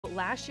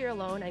last year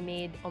alone, I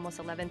made almost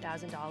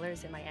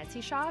 $11,000 in my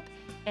Etsy shop,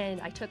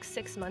 and I took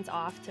 6 months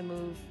off to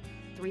move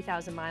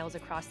 3,000 miles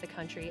across the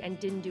country and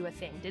didn't do a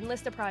thing. Didn't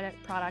list a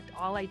product.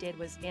 All I did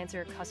was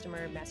answer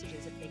customer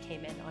messages if they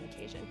came in on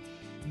occasion.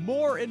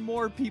 More and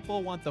more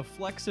people want the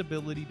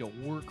flexibility to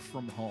work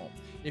from home.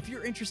 If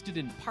you're interested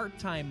in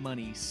part-time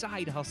money,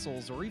 side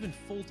hustles, or even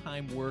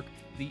full-time work,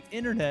 the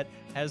internet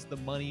has the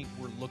money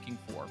we're looking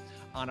for.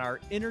 On our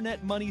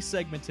Internet Money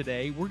segment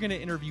today, we're going to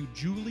interview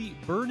Julie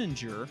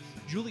Berninger.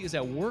 Julie is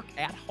a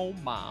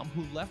work-at-home mom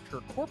who left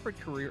her corporate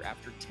career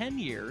after 10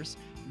 years.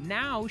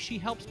 Now she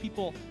helps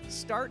people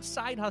start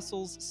side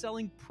hustles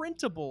selling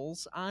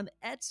printables on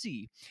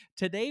Etsy.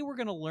 Today, we're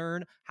going to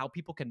learn how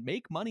people can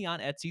make money on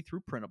Etsy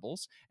through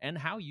printables and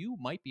how you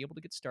might be able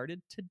to get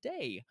started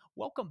today.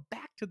 Welcome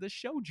back to the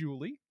show,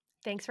 Julie.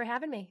 Thanks for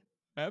having me.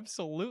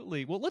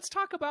 Absolutely. Well, let's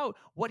talk about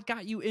what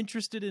got you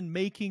interested in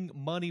making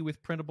money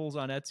with printables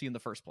on Etsy in the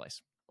first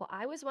place. Well,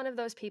 I was one of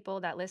those people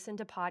that listened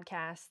to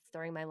podcasts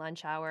during my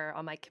lunch hour,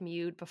 on my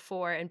commute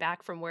before and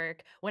back from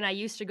work, when I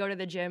used to go to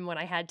the gym when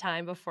I had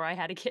time before I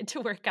had a kid to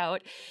work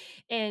out.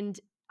 And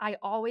I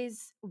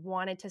always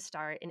wanted to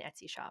start an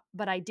Etsy shop,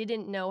 but I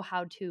didn't know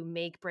how to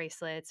make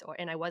bracelets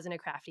and I wasn't a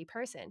crafty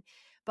person.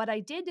 But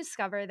I did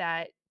discover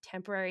that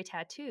temporary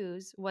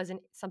tattoos wasn't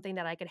something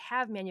that I could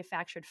have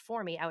manufactured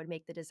for me. I would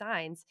make the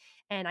designs,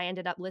 and I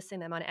ended up listing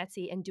them on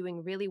Etsy and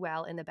doing really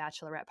well in the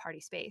bachelorette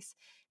party space.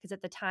 Because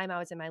at the time I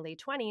was in my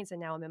late 20s and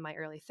now I'm in my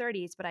early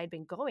 30s, but I'd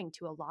been going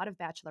to a lot of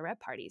bachelorette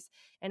parties.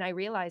 And I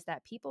realized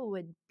that people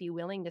would be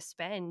willing to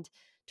spend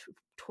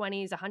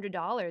 $20s,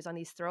 $100 on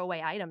these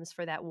throwaway items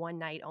for that one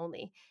night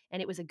only.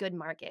 And it was a good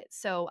market.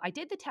 So I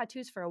did the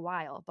tattoos for a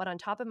while, but on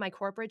top of my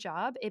corporate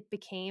job, it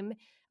became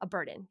a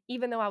burden,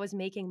 even though I was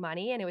making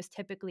money, and it was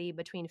typically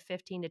between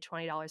 $15 to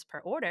 $20 per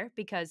order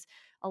because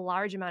a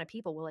large amount of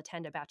people will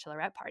attend a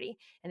bachelorette party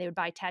and they would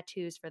buy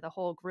tattoos for the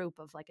whole group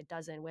of like a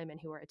dozen women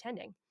who were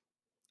attending.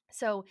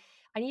 So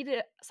I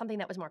needed something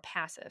that was more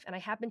passive. And I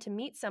happened to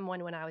meet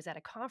someone when I was at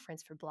a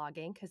conference for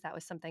blogging, because that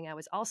was something I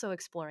was also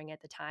exploring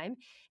at the time.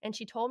 And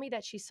she told me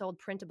that she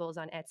sold printables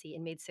on Etsy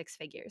and made 6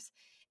 figures.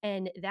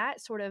 And that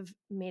sort of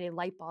made a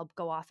light bulb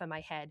go off in my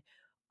head.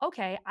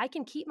 Okay, I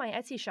can keep my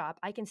Etsy shop.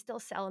 I can still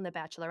sell in the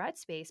bachelorette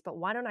space, but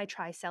why don't I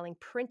try selling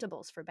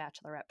printables for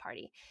bachelorette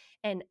party?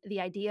 And the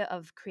idea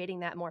of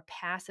creating that more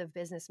passive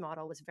business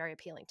model was very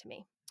appealing to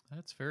me.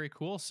 That's very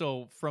cool.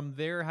 So from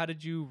there, how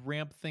did you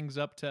ramp things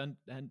up to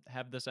and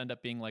have this end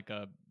up being like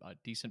a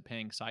decent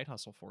paying side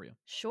hustle for you?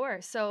 Sure.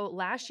 So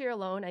last year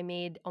alone, I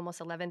made almost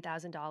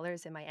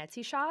 $11,000 in my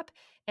Etsy shop,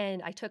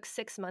 and I took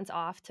 6 months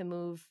off to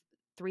move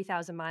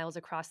 3,000 miles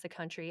across the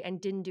country and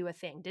didn't do a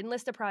thing. Didn't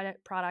list a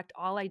product.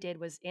 All I did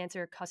was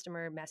answer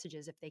customer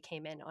messages if they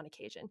came in on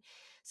occasion.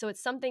 So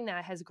it's something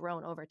that has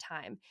grown over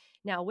time.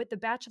 Now, with the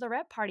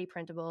bachelorette party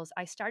printables,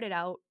 I started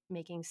out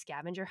making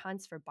scavenger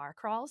hunts for bar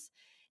crawls.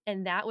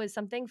 And that was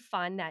something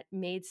fun that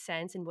made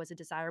sense and was a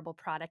desirable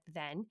product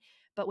then.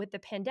 But with the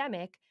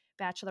pandemic,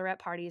 bachelorette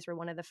parties were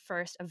one of the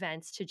first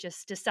events to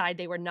just decide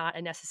they were not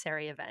a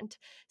necessary event.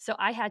 So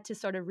I had to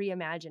sort of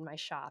reimagine my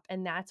shop.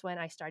 And that's when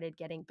I started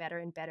getting better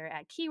and better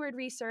at keyword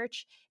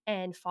research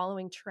and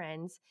following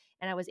trends.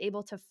 And I was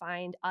able to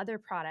find other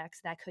products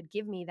that could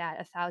give me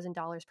that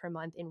 $1,000 per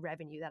month in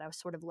revenue that I was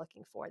sort of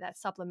looking for, that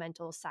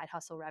supplemental side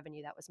hustle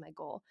revenue. That was my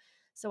goal.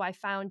 So I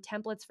found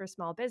templates for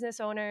small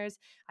business owners.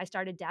 I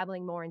started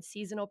dabbling more in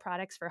seasonal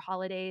products for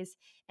holidays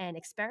and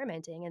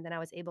experimenting. And then I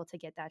was able to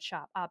get that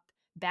shop up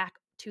back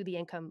to the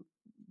income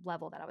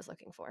level that I was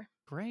looking for.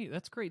 Great.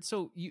 That's great.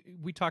 So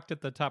we talked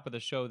at the top of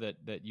the show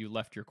that you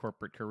left your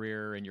corporate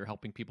career and you're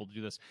helping people to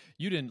do this.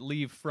 You didn't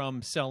leave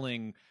from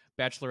selling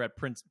bachelorette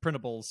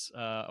printables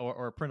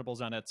or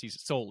printables on Etsy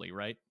solely,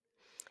 right?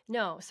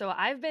 No. So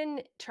I've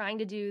been trying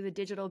to do the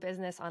digital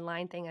business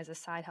online thing as a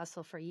side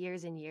hustle for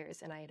years and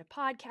years. And I had a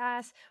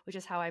podcast, which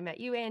is how I met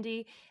you,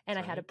 Andy. And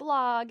I had a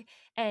blog,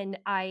 and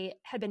I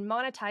had been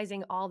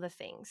monetizing all the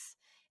things.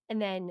 And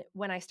then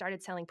when I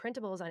started selling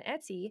printables on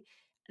Etsy,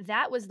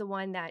 that was the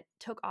one that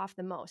took off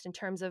the most in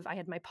terms of I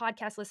had my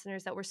podcast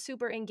listeners that were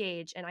super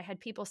engaged, and I had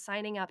people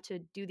signing up to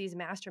do these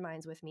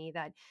masterminds with me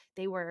that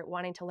they were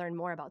wanting to learn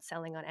more about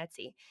selling on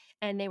Etsy,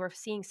 and they were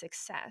seeing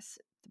success.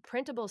 The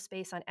printable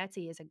space on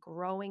Etsy is a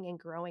growing and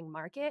growing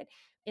market.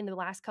 In the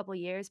last couple of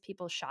years,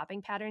 people's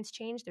shopping patterns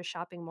changed. They're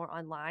shopping more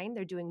online.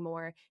 They're doing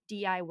more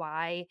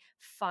DIY,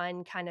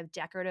 fun, kind of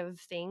decorative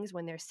things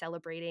when they're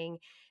celebrating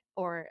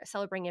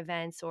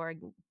events or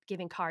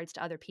giving cards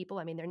to other people.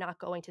 I mean, they're not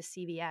going to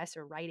CVS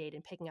or Rite Aid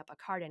and picking up a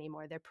card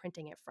anymore. They're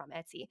printing it from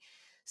Etsy.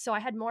 So I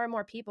had more and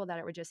more people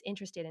that were just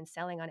interested in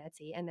selling on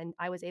Etsy. And then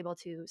I was able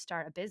to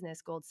start a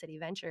business, Gold City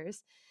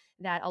Ventures,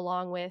 that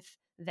along with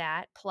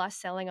that, plus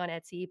selling on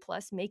Etsy,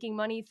 plus making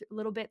money a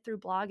little bit through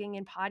blogging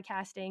and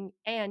podcasting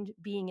and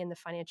being in the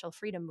financial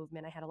freedom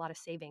movement, I had a lot of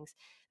savings.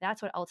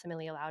 That's what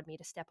ultimately allowed me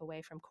to step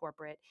away from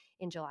corporate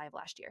in July of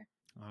last year.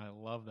 I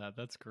love that.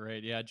 That's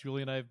great. Yeah,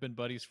 Julie and I have been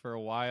buddies for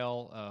a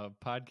while.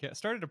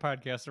 Started a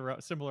podcast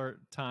around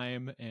similar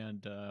time,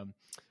 and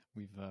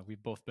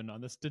We've both been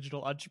on this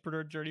digital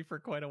entrepreneur journey for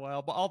quite a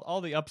while, but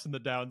all the ups and the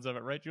downs of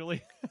it, right,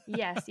 Julie?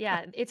 Yes,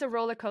 yeah, it's a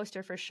roller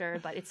coaster for sure,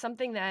 but it's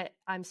something that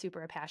I'm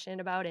super passionate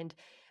about, and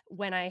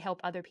when I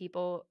help other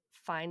people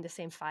find the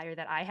same fire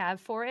that I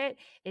have for it,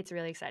 it's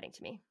really exciting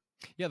to me.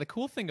 Yeah, the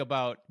cool thing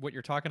about what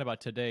you're talking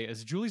about today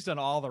is Julie's done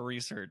all the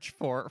research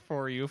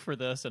for you for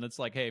this, and it's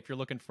like, hey, if you're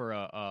looking for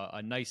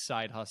a nice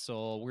side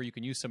hustle where you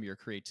can use some of your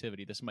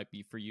creativity, this might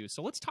be for you.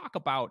 So let's talk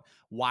about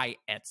why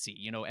Etsy.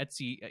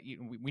 Etsy.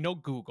 We know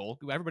Google.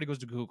 Everybody goes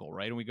to Google,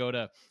 right? And we go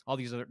to all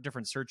these other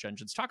different search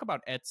engines. Talk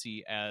about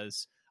Etsy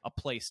as a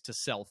place to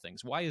sell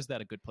things. Why is that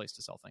a good place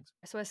to sell things?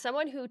 So, as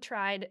someone who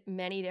tried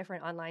many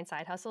different online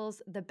side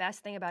hustles, the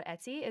best thing about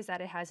Etsy is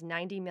that it has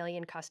 90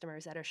 million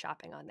customers that are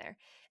shopping on there.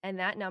 And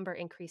that number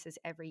increases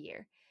every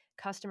year.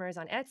 Customers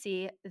on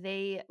Etsy,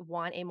 they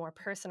want a more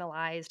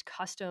personalized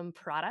custom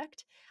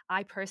product.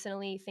 I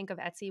personally think of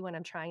Etsy when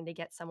I'm trying to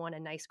get someone a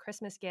nice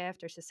Christmas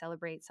gift or to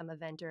celebrate some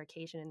event or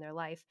occasion in their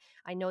life.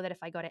 I know that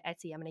if I go to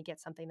Etsy, I'm going to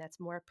get something that's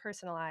more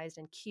personalized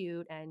and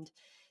cute and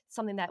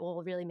something that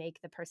will really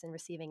make the person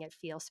receiving it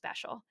feel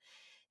special.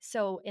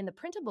 So in the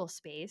printable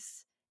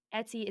space,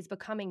 Etsy is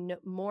becoming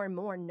more and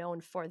more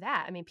known for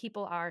that. I mean,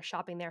 people are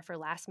shopping there for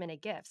last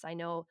minute gifts. I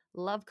know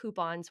love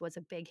coupons was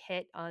a big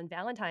hit on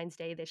Valentine's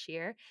Day this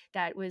year.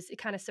 That was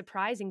kind of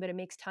surprising, but it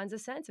makes tons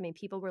of sense. I mean,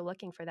 people were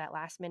looking for that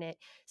last minute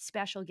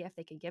special gift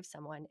they could give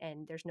someone,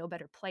 and there's no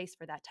better place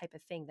for that type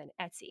of thing than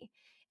Etsy.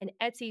 And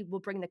Etsy will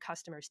bring the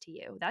customers to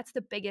you. That's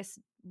the biggest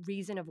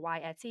reason of why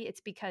Etsy. It's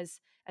because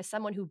as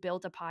someone who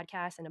built a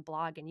podcast and a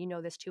blog, and you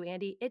know this too,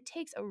 Andy, it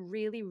takes a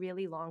really,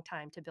 really long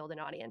time to build an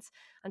audience.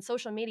 On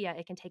social media,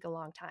 it can take a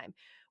long time.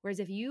 Whereas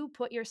if you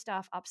put your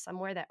stuff up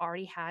somewhere that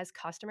already has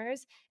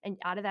customers, and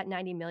out of that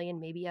 90 million,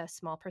 maybe a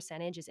small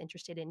percentage is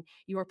interested in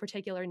your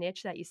particular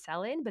niche that you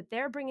sell in, but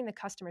they're bringing the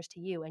customers to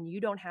you, and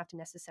you don't have to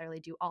necessarily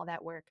do all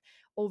that work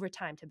over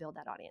time to build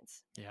that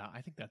audience. Yeah,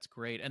 I think that's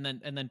great. And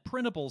then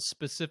printables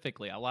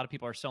specifically. A lot of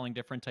people are selling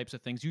different types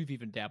of things. You've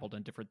even dabbled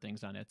in different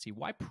things on Etsy.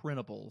 Why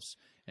printables?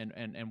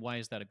 And why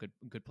is that a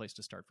good place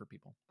to start for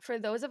people? For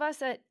those of us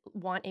that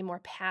want a more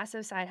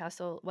passive side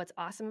hustle, what's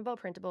awesome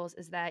about printables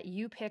is that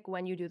you pick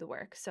when you do the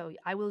work. So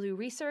I will do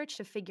research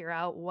to figure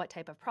out what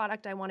type of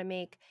product I want to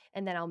make,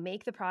 and then I'll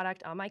make the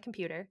product on my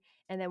computer.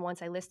 And then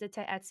once I list it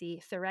to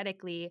Etsy,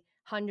 theoretically,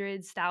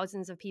 hundreds,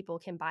 thousands of people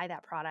can buy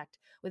that product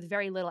with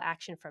very little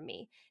action from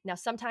me. Now,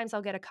 sometimes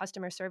I'll get a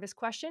customer service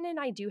question and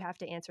I do have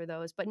to answer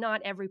those, but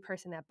not every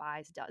person that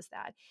buys does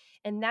that.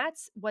 And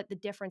that's what the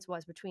difference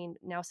was between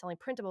now selling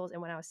printables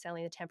and when I was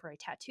selling the temporary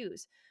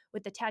tattoos.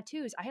 With the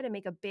tattoos, I had to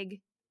make a big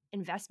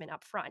investment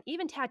up front.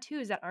 Even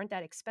tattoos that aren't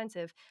that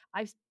expensive,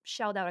 I've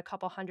shelled out a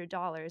couple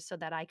 $100s so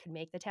that I could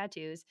make the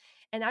tattoos.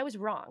 And I was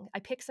wrong. I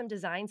picked some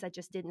designs that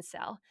just didn't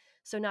sell.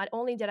 So not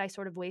only did I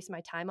sort of waste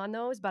my time on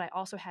those, but I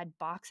also had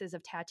boxes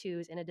of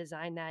tattoos in a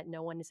design that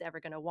no one is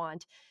ever going to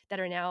want that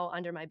are now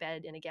under my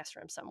bed in a guest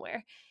room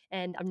somewhere.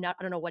 And I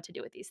don't know what to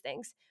do with these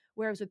things.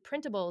 Whereas with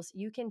printables,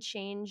 you can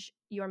change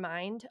your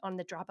mind on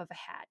the drop of a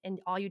hat. And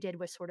all you did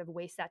was sort of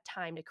waste that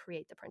time to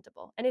create the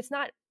printable. And it's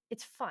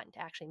fun to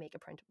actually make a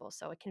printable.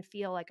 So it can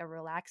feel like a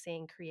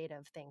relaxing,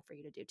 creative thing for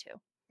you to do too.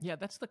 Yeah,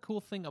 that's the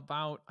cool thing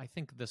about, I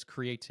think, this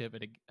creative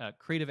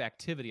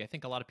activity. I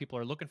think a lot of people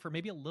are looking for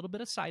maybe a little bit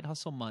of side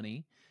hustle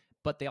money,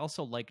 but they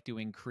also like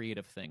doing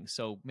creative things.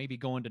 So maybe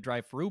going to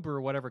drive for Uber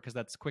or whatever, because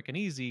that's quick and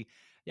easy.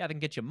 Yeah, they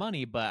can get you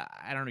money, but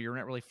I don't know, you're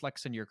not really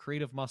flexing your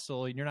creative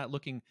muscle, and you're not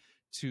looking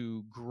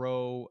to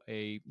grow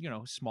a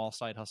small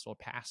side hustle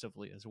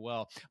passively as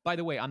well. By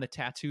the way, on the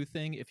tattoo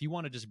thing, if you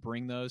want to just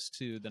bring those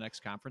to the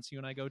next conference you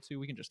and I go to,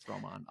 we can just throw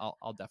them on.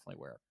 I'll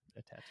definitely wear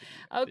a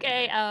tattoo.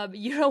 Okay,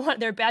 you don't want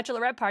their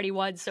bachelorette party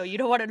ones, so you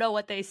don't want to know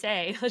what they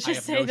say. Let's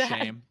just say that.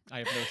 Shame. I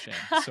have no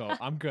shame. So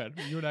I'm good.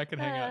 You and I can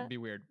hang out and be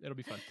weird. It'll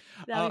be fun.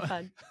 That'll be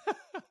fun.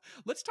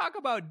 Let's talk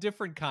about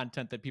different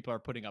content that people are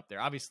putting up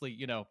there. Obviously,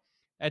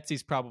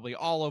 Etsy's probably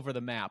all over the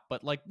map,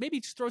 but like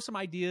maybe just throw some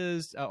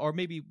ideas or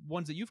maybe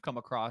ones that you've come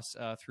across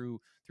through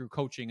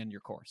coaching in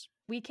your course.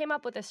 We came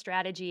up with a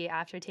strategy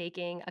after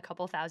taking a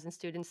couple thousand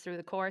students through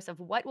the course of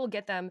what will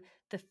get them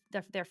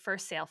their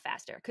first sale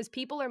faster, because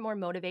people are more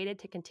motivated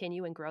to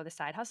continue and grow the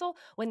side hustle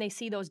when they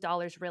see those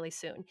dollars really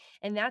soon.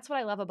 And that's what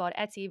I love about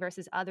Etsy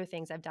versus other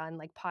things I've done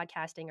like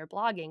podcasting or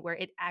blogging, where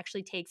it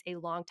actually takes a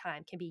long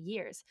time, can be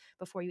years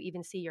before you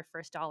even see your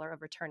first dollar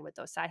of return with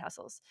those side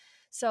hustles.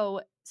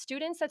 So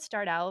students that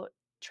start out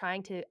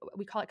trying to,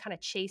 we call it kind of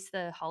chase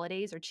the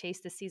holidays or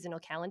chase the seasonal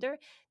calendar,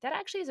 that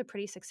actually is a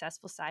pretty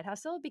successful side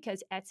hustle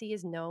because Etsy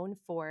is known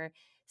for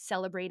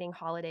celebrating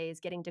holidays,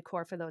 getting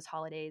decor for those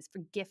holidays, for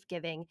gift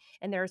giving,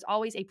 and there's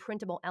always a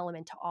printable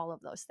element to all of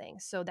those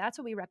things. So that's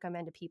what we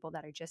recommend to people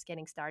that are just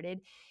getting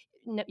started.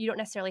 You don't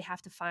necessarily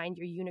have to find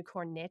your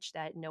unicorn niche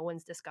that no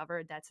one's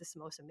discovered. That's the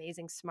most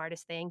amazing,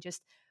 smartest thing.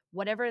 Just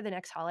whatever the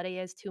next holiday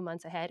is, 2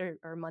 months ahead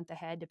or a month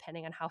ahead,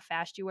 depending on how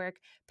fast you work,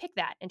 pick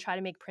that and try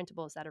to make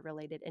printables that are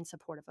related and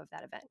supportive of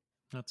that event.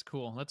 That's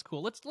cool. That's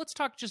cool. Let's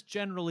talk just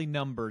generally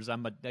numbers.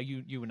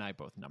 You and I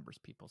both numbers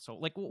people. So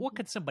like what Mhm.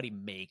 could somebody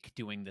make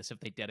doing this if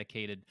they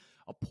dedicated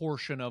a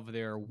portion of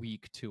their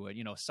week to it,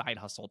 side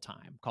hustle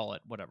time, call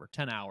it whatever,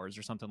 10 hours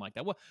or something like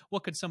that.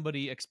 What could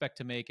somebody expect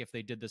to make if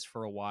they did this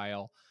for a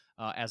while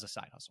as a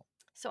side hustle?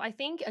 So I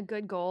think a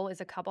good goal is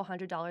a couple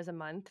 $100s a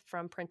month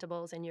from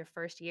printables in your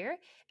first year,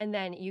 and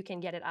then you can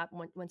get it up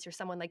once you're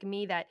someone like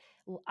me that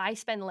I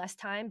spend less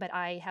time, but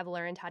I have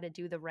learned how to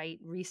do the right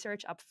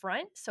research up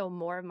front. So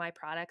more of my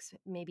products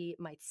maybe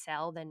might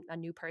sell than a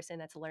new person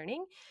that's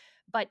learning.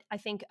 But I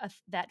think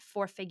that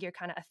four-figure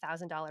kind of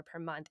 $1,000 per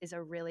month is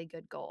a really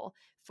good goal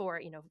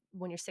for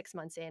when you're 6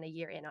 months in, a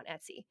year in on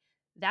Etsy.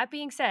 That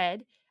being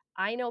said,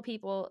 I know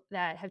people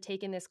that have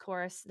taken this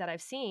course that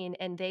I've seen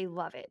and they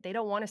love it. They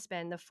don't want to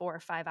spend the 4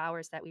 or 5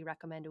 hours that we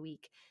recommend a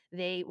week.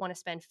 They want to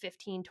spend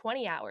 15,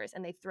 20 hours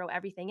and they throw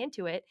everything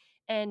into it.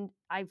 And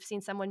I've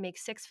seen someone make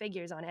six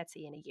figures on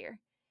Etsy in a year,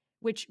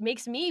 which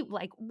makes me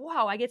like,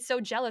 wow, I get so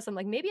jealous. I'm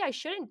like, maybe I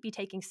shouldn't be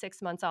taking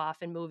 6 months off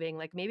and moving.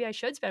 Like maybe I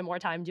should spend more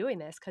time doing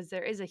this because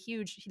there's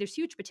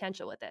huge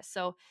potential with this.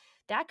 So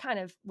that kind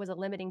of was a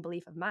limiting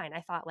belief of mine.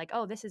 I thought like,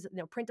 oh, this is,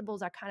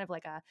 printables are kind of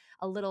like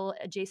a little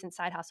adjacent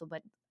side hustle,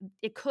 but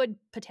it could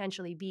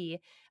potentially be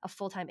a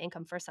full-time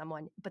income for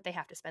someone, but they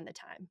have to spend the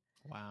time.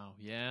 Wow.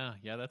 Yeah.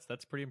 Yeah.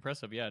 That's pretty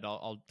impressive. Yeah. It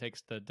all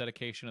takes the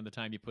dedication and the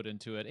time you put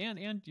into it,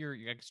 and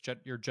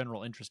your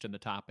general interest in the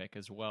topic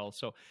as well.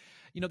 So,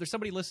 there's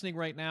somebody listening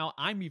right now.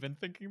 I'm even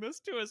thinking this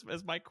too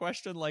as my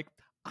question. Like,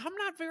 I'm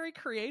not very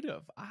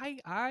creative.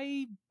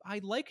 I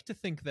like to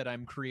think that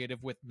I'm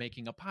creative with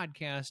making a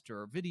podcast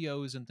or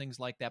videos and things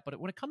like that. But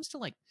when it comes to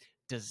like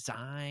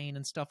design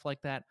and stuff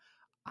like that,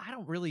 I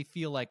don't really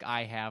feel like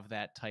I have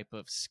that type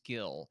of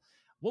skill.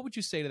 What would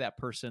you say to that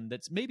person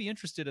that's maybe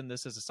interested in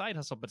this as a side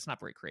hustle, but it's not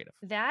very creative?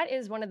 That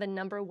is one of the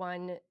number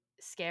one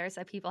scares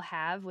that people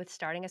have with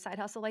starting a side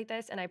hustle like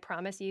this. And I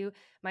promise you,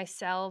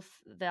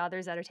 myself, the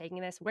others that are taking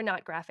this, we're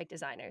not graphic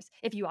designers.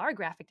 If you are a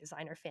graphic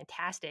designer,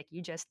 fantastic.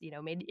 You just,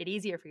 made it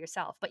easier for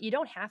yourself, but you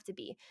don't have to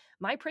be.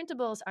 My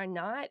printables are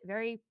not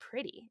very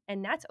pretty,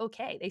 and that's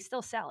okay. They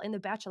still sell. In the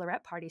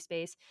bachelorette party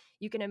space,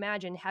 you can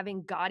imagine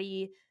having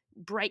gaudy,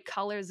 bright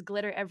colors,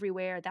 glitter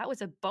everywhere. That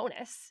was a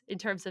bonus in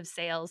terms of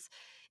sales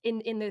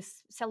in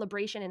this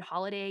celebration and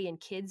holiday and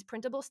kids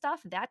printable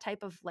stuff. That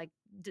type of like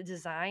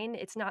design,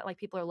 it's not like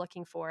people are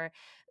looking for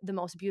the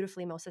most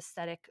beautifully, most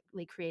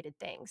aesthetically created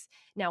things.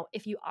 Now,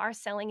 if you are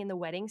selling in the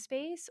wedding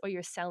space or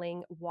you're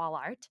selling wall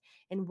art,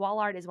 and wall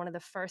art is one of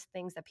the first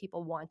things that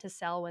people want to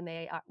sell when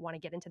they want to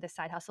get into this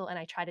side hustle, and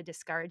I try to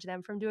discourage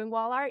them from doing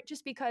wall art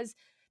just because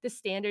the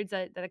standards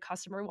that a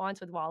customer wants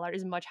with wall art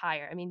is much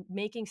higher. I mean,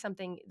 making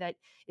something that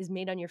is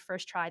made on your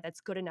first try that's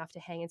good enough to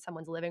hang in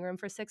someone's living room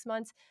for 6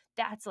 months,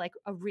 that's like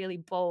a really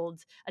bold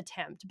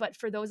attempt. But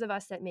for those of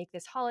us that make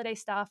this holiday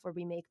stuff, or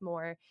we make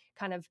more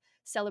kind of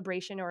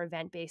celebration or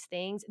event based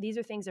things, these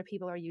are things that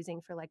people are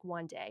using for like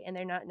one day, and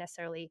they're not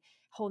necessarily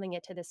holding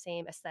it to the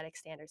same aesthetic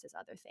standards as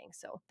other things.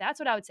 So that's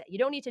what I would say. You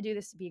don't need to do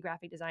this to be a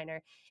graphic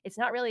designer. It's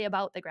not really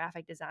about the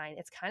graphic design,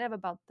 it's kind of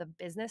about the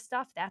business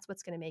stuff. That's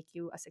what's going to make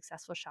you a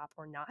successful shop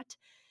or not.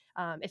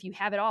 If you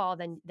have it all,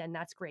 then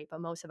that's great.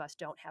 But most of us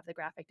don't have the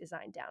graphic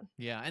design down.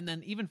 Yeah, and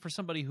then even for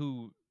somebody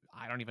who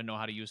I don't even know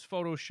how to use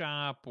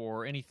Photoshop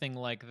or anything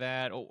like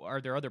that,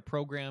 are there other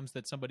programs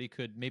that somebody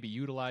could maybe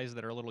utilize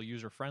that are a little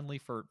user friendly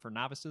for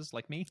novices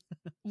like me?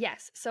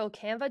 Yes. So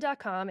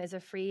canva.com is a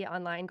free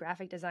online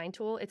graphic design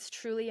tool. It's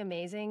truly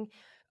amazing.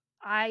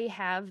 I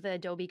have the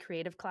Adobe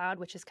Creative Cloud,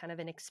 which is kind of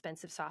an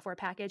expensive software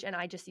package, and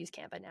I just use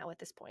Canva now at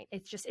this point.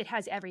 It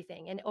has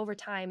everything. And over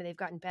time, they've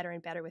gotten better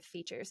and better with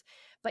features.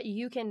 But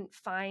you can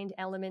find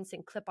elements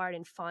in clip art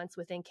and fonts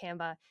within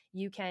Canva.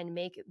 You can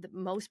make the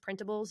most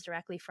printables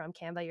directly from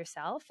Canva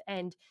yourself.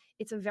 And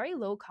it's a very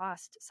low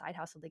cost side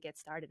hustle to get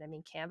started. I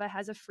mean, Canva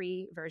has a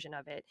free version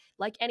of it.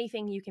 Like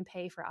anything, you can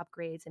pay for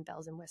upgrades and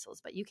bells and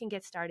whistles, but you can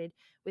get started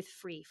with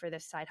free for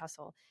this side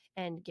hustle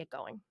and get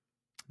going.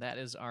 That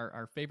is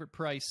our favorite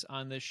price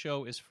on this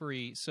show is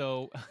free.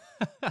 So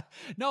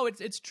no,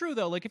 it's true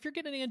though. Like if you're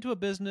getting into a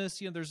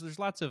business, there's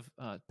lots of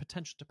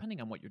potential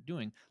depending on what you're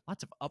doing,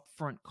 lots of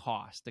upfront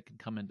costs that can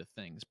come into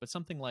things. But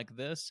something like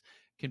this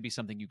can be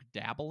something you could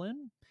dabble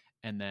in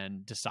and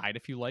then decide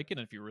if you like it.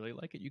 And if you really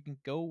like it, you can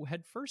go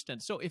head first.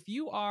 And so if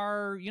you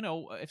are,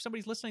 if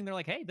somebody's listening, they're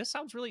like, hey, this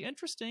sounds really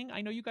interesting.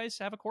 I know you guys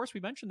have a course. We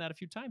mentioned that a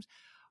few times.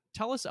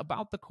 Tell us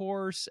about the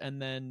course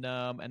and then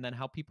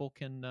how people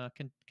can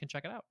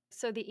check it out.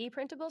 So the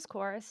E-Printables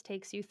course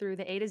takes you through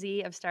the A to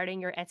Z of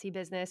starting your Etsy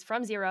business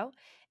from zero,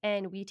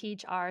 and we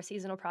teach our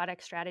seasonal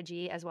product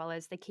strategy as well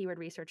as the keyword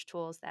research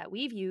tools that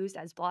we've used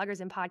as bloggers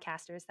and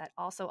podcasters that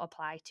also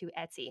apply to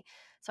Etsy.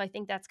 So I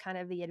think that's kind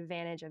of the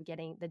advantage of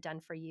getting the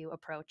done for you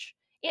approach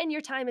And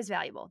your time is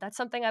valuable. That's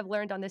something I've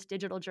learned on this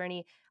digital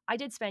journey. I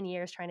did spend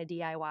years trying to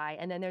DIY,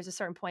 and then there's a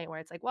certain point where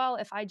it's like, well,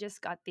 if I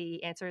just got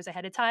the answers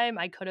ahead of time,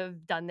 I could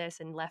have done this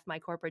and left my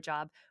corporate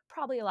job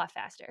probably a lot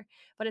faster.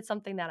 But it's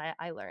something that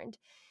I learned.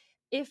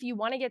 If you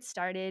want to get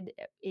started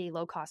a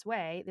low cost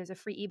way, there's a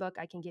free ebook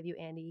I can give you,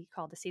 Andy,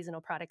 called The Seasonal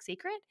Product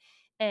Secret.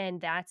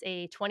 And that's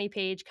a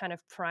 20-page kind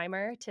of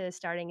primer to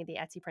starting the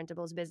Etsy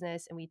printables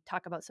business. And we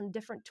talk about some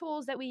different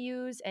tools that we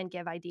use and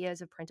give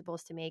ideas of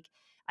printables to make.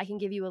 I can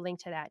give you a link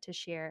to that to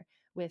share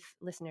with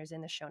listeners in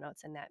the show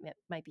notes, and that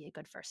might be a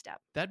good first step.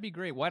 That'd be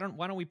great. Why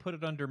don't we put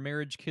it under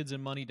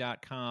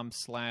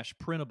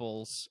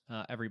marriagekidsandmoney.com/printables,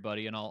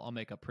 everybody, and I'll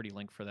make a pretty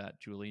link for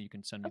that, Julie. You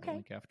can send me the Okay.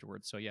 link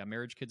afterwards. So yeah,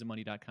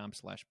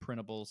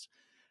 marriagekidsandmoney.com/printables.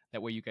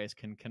 That way you guys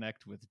can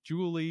connect with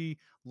Julie,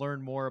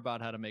 learn more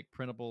about how to make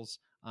printables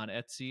on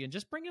Etsy, and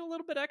just bring in a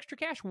little bit extra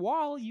cash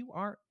while you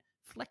are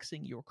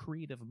flexing your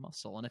creative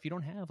muscle. And if you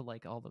don't have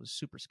like all those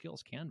super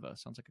skills, Canva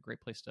sounds like a great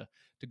place to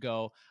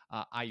go.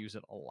 I use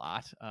it a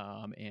lot,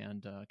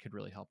 and could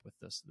really help with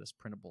this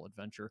printable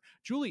adventure.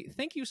 Julie,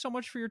 thank you so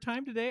much for your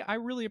time today. I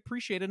really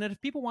appreciate it. And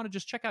if people want to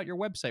just check out your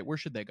website, where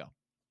should they go?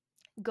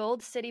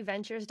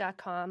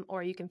 goldcityventures.com,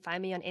 or you can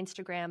find me on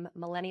Instagram,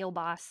 Millennial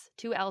Boss,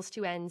 2 L's,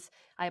 2 N's.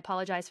 I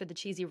apologize for the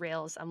cheesy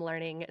reels. I'm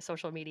learning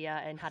social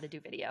media and how to do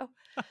video.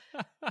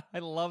 I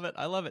love it.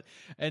 I love it.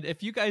 And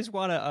if you guys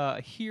want to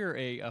hear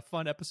a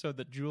fun episode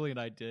that Julie and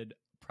I did,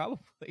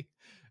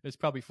 it's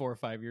probably 4 or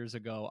 5 years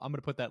ago, I'm going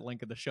to put that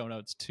link in the show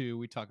notes too.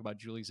 We talk about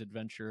Julie's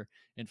adventure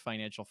in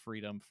financial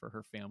freedom for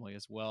her family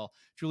as well.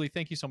 Julie,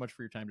 thank you so much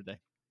for your time today.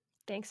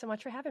 Thanks so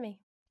much for having me.